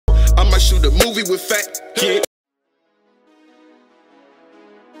shoot a movie with Fatkid.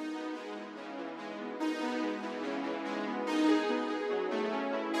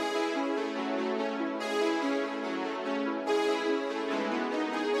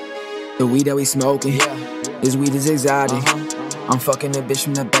 The weed that we smoking, this weed is exotic. I'm fucking that bitch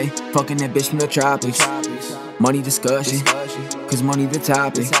from the bay, fucking that bitch from the tropics. Money discussion, cause money the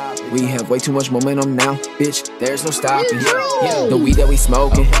topic. We have way too much momentum now, bitch, there's no stopping. The weed that we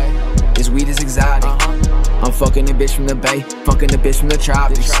smoking, this weed is exotic. I'm fucking that bitch from the bay, fucking the bitch from the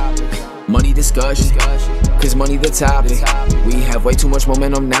tropics. Money discussion, cause money the topic. We have way too much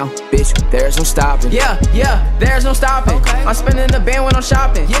momentum now, bitch, there's no stopping. Yeah, there's no stopping. I'm spending the band when I'm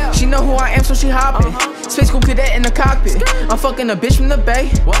shopping. She know who I am, so she hopping. Space school cadet in the cockpit. I'm fucking a bitch from the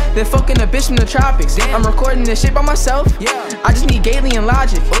bay, then fucking a bitch from the tropics. I'm recording this shit by myself. I just need Gately and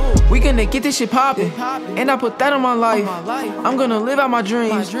Logic. We gonna get this shit popping, and I put that on my life. I'm gonna live out my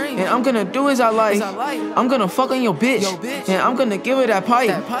dreams, and I'm gonna do as I like. I'm gonna fuck on your bitch, and I'm gonna give her that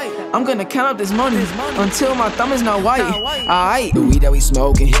pipe. I'm gonna count up this money until my thumb is not white. Alright. The weed that we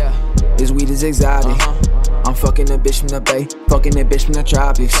smoking, this weed is exotic. I'm fucking a bitch from the bay, fucking a bitch from the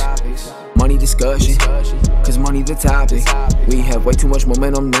tropics. Money discussion, cause money the topic. We have way too much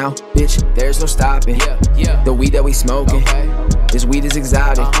momentum now, bitch, there's no stopping. The weed that we smoking, this weed is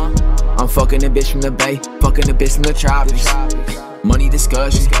exotic. I'm fucking a bitch from the bay, fucking a bitch from the tropics. Money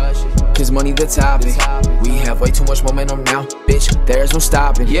discussion, cause money the topic. We have way too much momentum now, bitch, there's no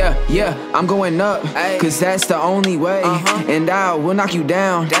stopping. I'm going up, cause that's the only way. And I will knock you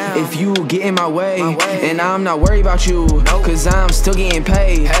down if you get in my way. And I'm not worried about you, cause I'm still getting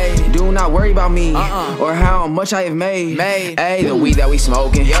paid. Do not worry about me, or how much I have made. Ayy, the weed that we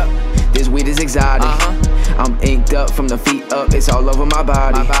smoking, this weed is exotic. I'm inked up from the feet up, it's all over my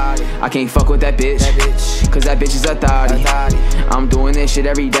body. I can't fuck with that bitch, cause that bitch is a thotty. I'm doing this shit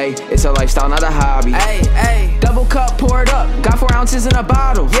every day, it's a lifestyle, not a hobby. Double cup, pour it up, got 4 ounces in a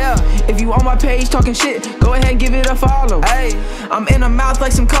bottle. If you on my page talking shit, go ahead and give it a follow. I'm in her mouth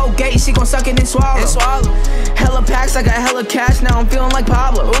like some Colgate, she gon' suck it and swallow. Hella packs, I got hella cash, now I'm feeling like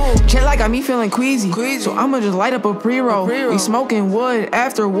Pablo. Jet like got me feeling queasy, so I'ma just light up a pre-roll. We smoking wood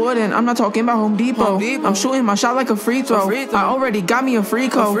after wood, and I'm not talking about Home Depot. I'm shooting my shot like a free throw. I already got me a free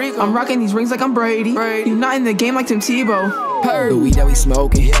code. I'm rocking these rings like I'm Brady. You not in the game like Tim Tebow. The weed that we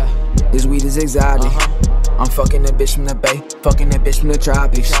smoking, this weed is exotic. I'm fucking a bitch from the bay, fucking a bitch from the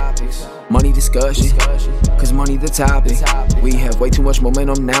tropics. Money discussion, cause money the topic. We have way too much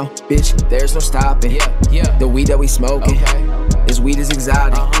momentum now, bitch, there's no stopping. The weed that we smoking, this weed is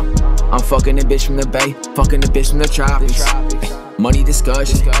exotic. I'm fucking a bitch from the bay, fucking a bitch from the tropics. Money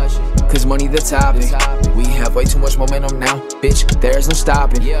discussion, cause money the topic. We have way too much momentum now, bitch, there's no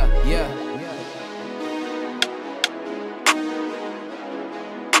stopping.